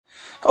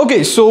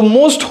Okay, so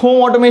most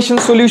home automation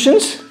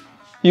solutions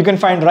you can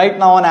find right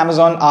now on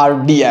Amazon are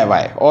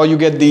DIY, or you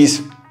get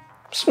these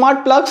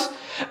smart plugs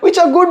which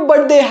are good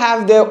but they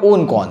have their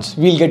own cons.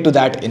 We'll get to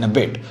that in a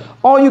bit.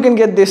 Or you can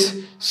get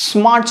this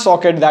smart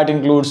socket that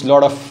includes a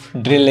lot of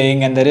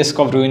drilling and the risk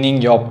of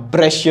ruining your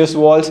precious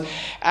walls,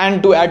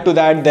 and to add to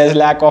that there's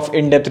lack of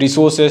in-depth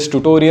resources,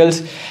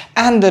 tutorials,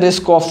 and the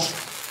risk of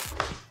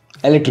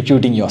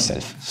electrocuting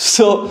yourself.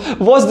 So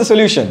what's the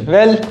solution?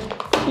 Well,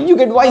 you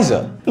get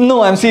Wiser.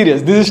 No, I'm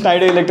serious. This is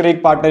Schneider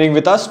Electric partnering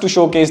with us to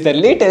showcase their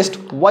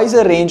latest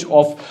Wiser range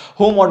of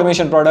home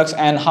automation products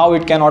and how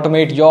it can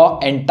automate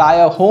your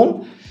entire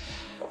home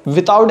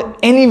without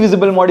any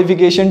visible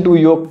modification to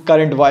your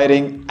current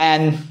wiring.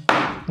 And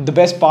the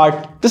best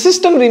part, the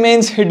system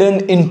remains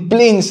hidden in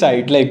plain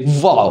sight. Like,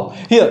 wow.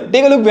 Here,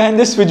 take a look. Behind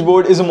this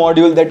switchboard is a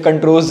module that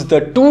controls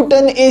the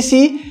 2-ton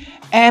AC,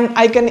 and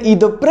I can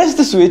either press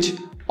the switch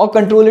or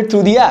control it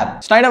through the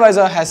app. Schneider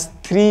has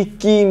 3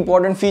 key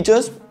important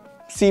features: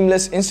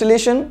 seamless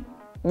installation,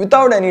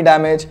 without any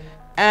damage,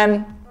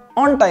 and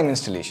on-time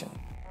installation.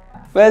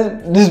 Well,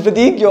 this is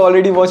Prateek. You're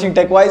already watching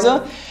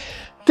TechWiser.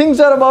 Things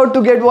are about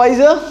to get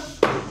wiser.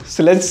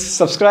 So let's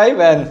subscribe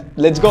and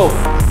let's go.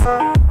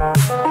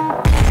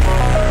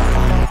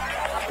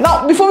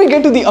 Now, before we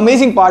get to the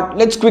amazing part,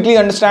 let's quickly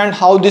understand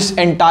how this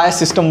entire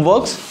system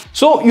works.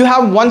 So you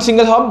have one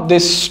single hub,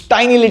 this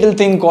tiny little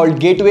thing called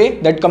gateway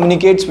that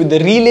communicates with the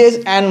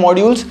relays and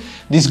modules,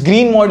 these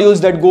green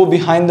modules that go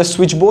behind the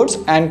switchboards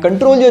and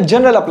control your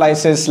general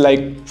appliances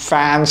like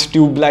fans,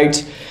 tube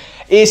lights,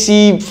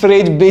 AC,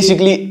 fridge,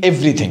 basically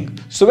everything.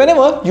 So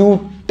whenever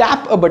you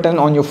tap a button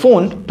on your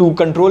phone to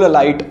control a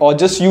light, or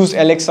just use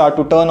Alexa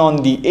to turn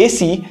on the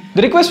AC,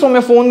 the request from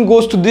your phone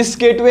goes to this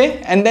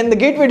gateway, and then the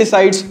gateway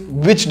decides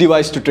which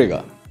device to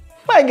trigger.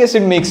 I guess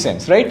it makes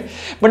sense, right?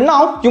 But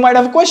now you might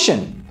have a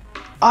question.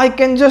 I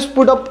can just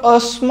put up a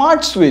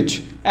smart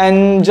switch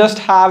and just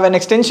have an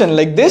extension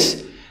like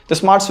this. The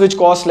smart switch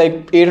costs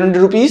like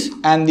 800 rupees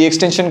and the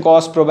extension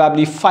costs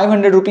probably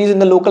 500 rupees in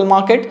the local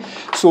market.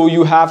 So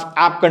you have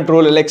app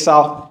control,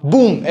 Alexa,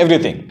 boom,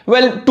 everything.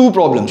 Well, 2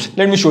 problems.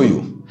 Let me show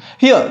you.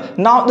 Here,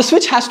 now the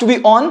switch has to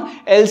be on,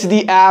 else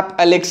the app,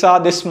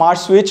 Alexa, this smart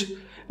switch,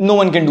 no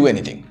one can do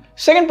anything.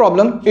 Second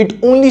problem,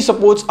 it only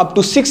supports up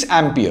to 6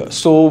 ampere.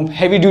 So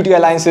heavy duty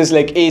appliances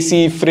like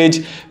AC,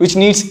 fridge, which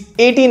needs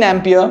 18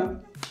 ampere,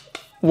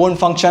 won't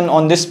function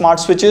on this smart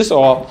switches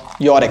or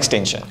your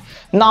extension.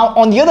 Now,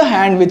 on the other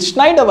hand, with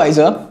Schneider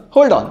Wiser,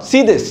 hold on,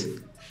 see this.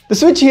 The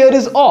switch here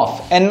is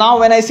off. And now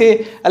when I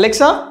say,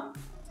 Alexa,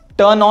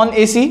 turn on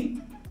AC.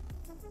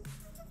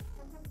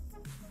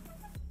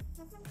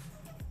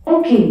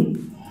 Okay.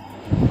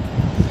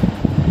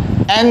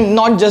 And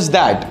not just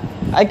that,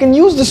 I can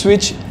use the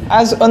switch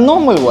as a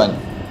normal one.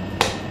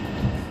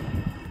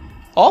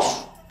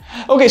 Off.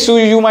 Okay, so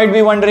you might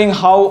be wondering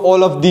how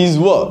all of these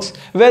works.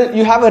 Well,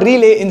 you have a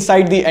relay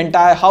inside the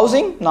entire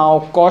housing.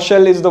 Now,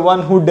 Kaushal is the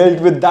one who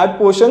dealt with that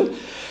portion.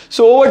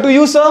 So over to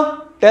you,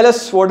 sir. Tell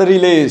us what a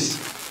relay is.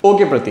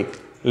 Okay, Prateek.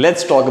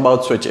 Let's talk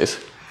about switches.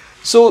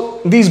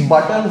 So these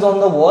buttons on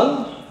the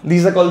wall,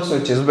 these are called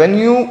switches. When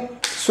you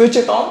switch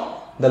it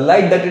on, the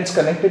light that it's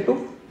connected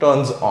to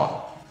turns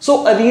on.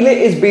 So a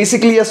relay is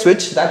basically a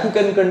switch that you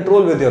can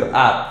control with your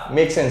app.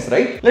 Makes sense,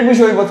 right? Let me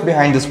show you what's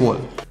behind this wall.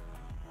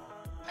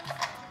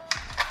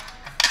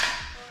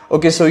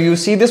 Okay, so you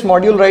see this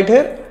module right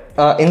here.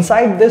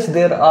 Inside this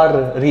there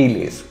are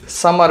relays.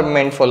 Some are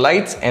meant for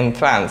lights and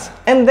fans,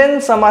 and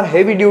then some are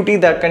heavy duty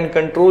that can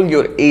control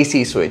your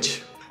AC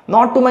switch.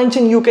 Not to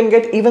mention, you can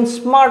get even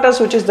smarter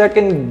switches that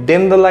can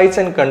dim the lights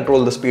and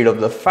control the speed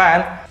of the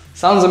fan.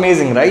 Sounds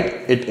amazing, right?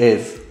 It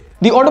is.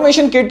 The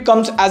automation kit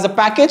comes as a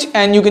package,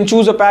 and you can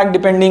choose a pack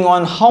depending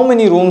on how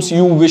many rooms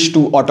you wish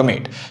to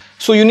automate.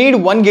 So you need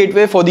one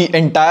gateway for the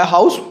entire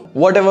house,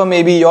 whatever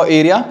may be your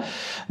area.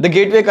 The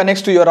gateway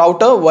connects to your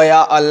router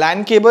via a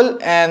LAN cable,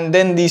 and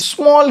then the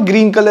small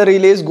green color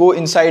relays go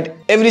inside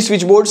every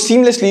switchboard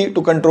seamlessly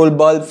to control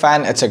bulb,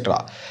 fan,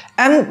 etc.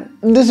 And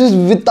this is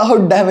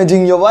without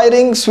damaging your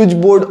wiring,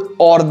 switchboard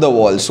or the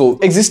wall. So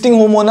existing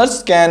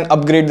homeowners can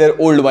upgrade their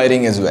old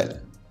wiring as well.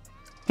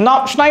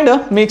 Now,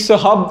 Schneider makes a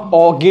hub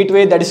or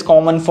gateway that is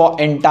common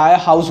for entire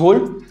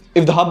household.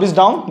 If the hub is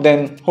down,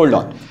 then hold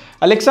on.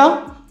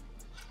 Alexa,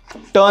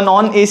 turn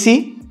on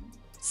AC.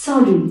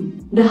 Sorry,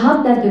 the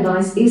hub that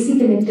device AC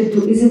connected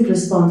to isn't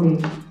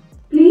responding.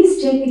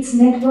 Please check its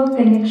network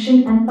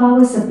connection and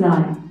power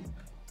supply.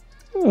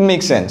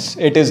 Makes sense,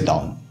 it is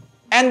down.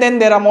 And then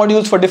there are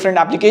modules for different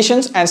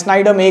applications, and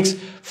Schneider makes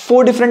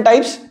 4 different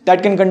types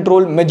that can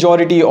control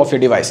majority of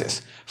your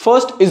devices.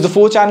 First is the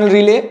 4-channel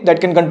relay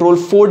that can control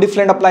 4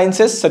 different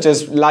appliances such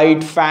as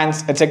light,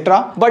 fans,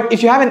 etc. But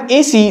if you have an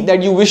AC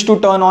that you wish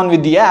to turn on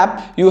with the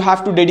app, you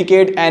have to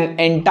dedicate an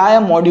entire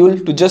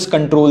module to just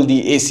control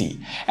the AC.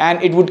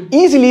 And it would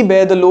easily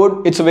bear the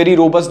load. It's a very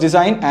robust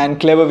design and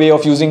clever way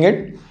of using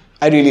it.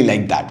 I really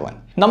like that one.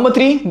 Number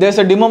 3, there's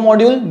a dimmer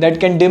module that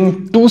can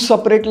dim 2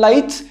 separate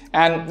lights.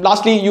 And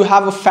lastly, you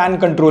have a fan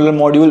controller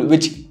module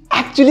which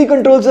actually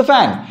controls the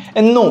fan.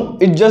 And no,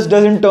 it just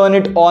doesn't turn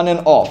it on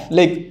and off.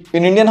 Like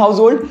in Indian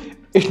household,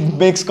 it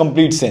makes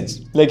complete sense.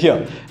 Like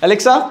here,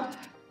 Alexa,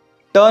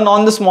 turn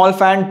on the small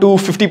fan to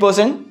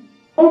 50%.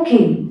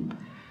 Okay.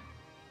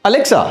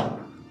 Alexa,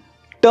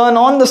 turn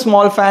on the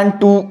small fan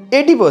to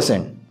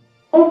 80%.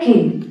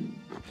 Okay.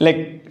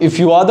 Like if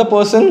you are the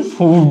person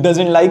who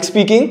doesn't like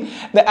speaking,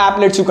 the app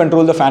lets you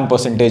control the fan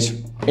percentage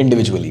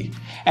individually.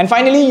 And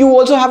finally, you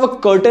also have a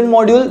curtain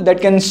module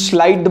that can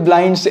slide the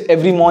blinds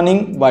every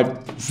morning, but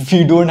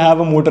we don't have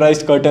a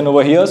motorized curtain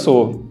over here,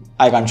 so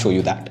I can't show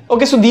you that.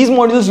 Okay, so these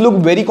modules look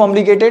very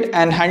complicated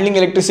and handling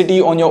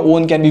electricity on your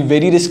own can be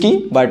very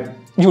risky, but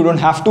you don't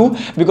have to,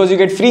 because you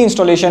get free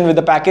installation with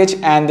the package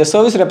and the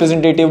service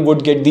representative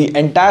would get the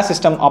entire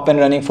system up and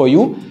running for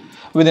you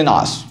within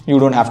hours. You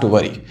don't have to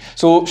worry.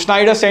 So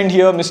Schneider sent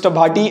here Mr.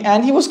 Bhati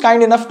and he was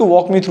kind enough to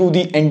walk me through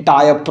the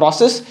entire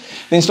process.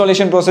 The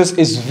installation process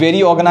is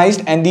very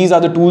organized and these are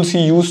the tools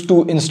he used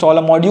to install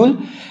a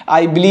module.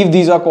 I believe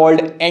these are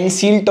called end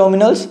seal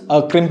terminals,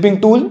 a crimping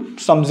tool,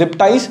 some zip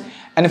ties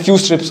and a few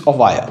strips of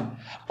wire.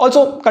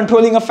 Also,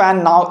 controlling a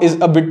fan now is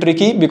a bit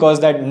tricky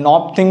because that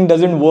knob thing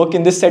doesn't work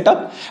in this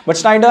setup, but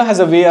Schneider has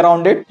a way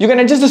around it. You can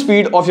adjust the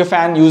speed of your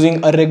fan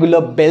using a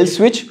regular bell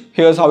switch.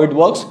 Here's how it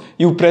works.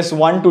 You press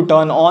 1 to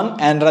turn on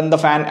and run the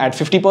fan at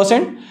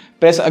 50%,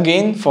 press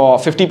again for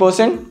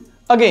 50%,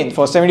 again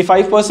for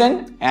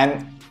 75%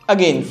 and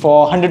again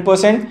for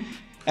 100%,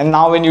 and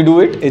now when you do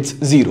it, it's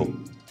 0.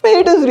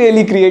 It is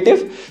really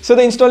creative. So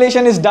the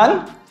installation is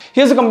done.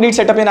 Here's the complete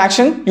setup in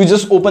action. You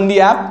just open the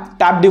app,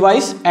 tap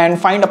device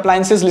and find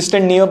appliances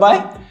listed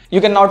nearby.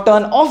 You can now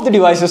turn off the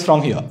devices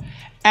from here.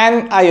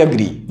 And I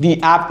agree,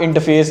 the app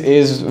interface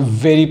is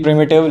very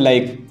primitive,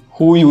 like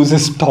who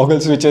uses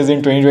toggle switches in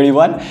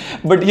 2021?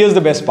 But here's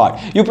the best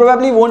part. You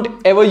probably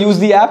won't ever use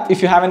the app.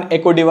 If you have an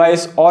Echo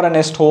device or a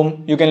Nest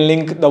Home, you can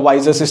link the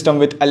Wiser system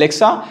with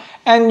Alexa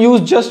and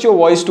use just your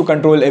voice to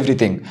control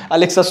everything.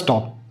 Alexa,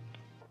 stop.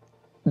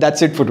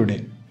 That's it for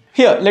today.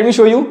 Here, let me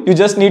show you. You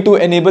just need to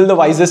enable the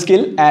Wiser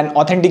skill and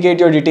authenticate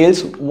your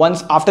details.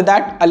 Once after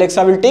that,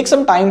 Alexa will take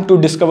some time to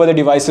discover the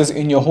devices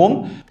in your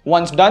home.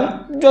 Once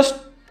done, just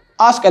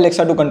ask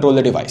Alexa to control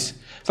the device.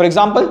 For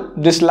example,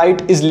 this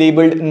light is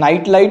labeled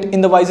night light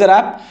in the Wiser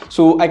app.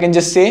 So I can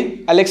just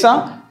say,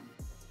 Alexa,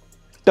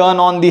 turn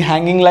on the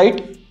hanging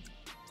light.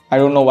 I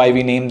don't know why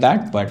we named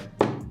that, but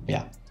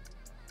yeah.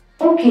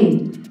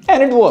 Okay.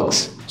 And it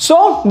works.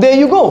 So there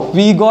you go.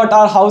 We got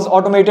our house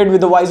automated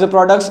with the Wiser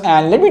products,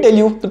 and let me tell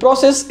you, the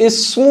process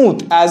is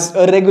smooth as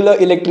a regular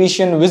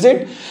electrician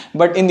visit,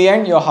 but in the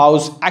end your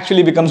house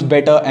actually becomes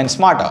better and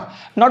smarter.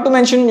 Not to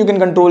mention you can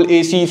control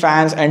AC,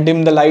 fans and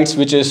dim the lights,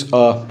 which is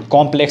a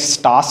complex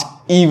task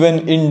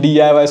even in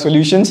DIY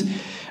solutions.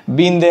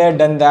 Been there,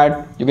 done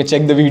that. You can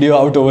check the video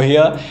out over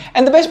here.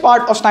 And the best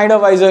part of Schneider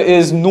Wiser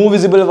is no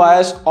visible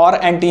wires or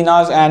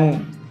antennas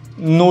and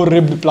no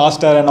ribbed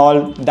plaster and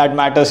all that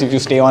matters if you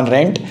stay on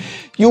rent.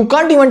 You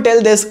can't even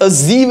tell there's a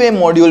Z-Way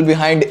module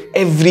behind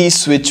every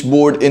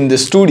switchboard in the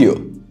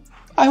studio.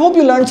 I hope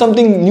you learned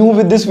something new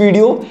with this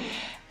video,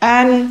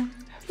 and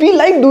we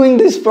like doing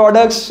these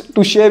products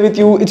to share with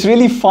you. It's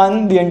really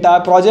fun, the entire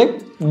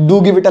project.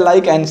 Do give it a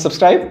like and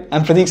subscribe.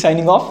 I'm Pratik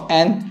signing off,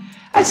 and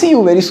I'll see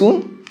you very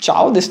soon.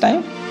 Ciao this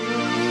time.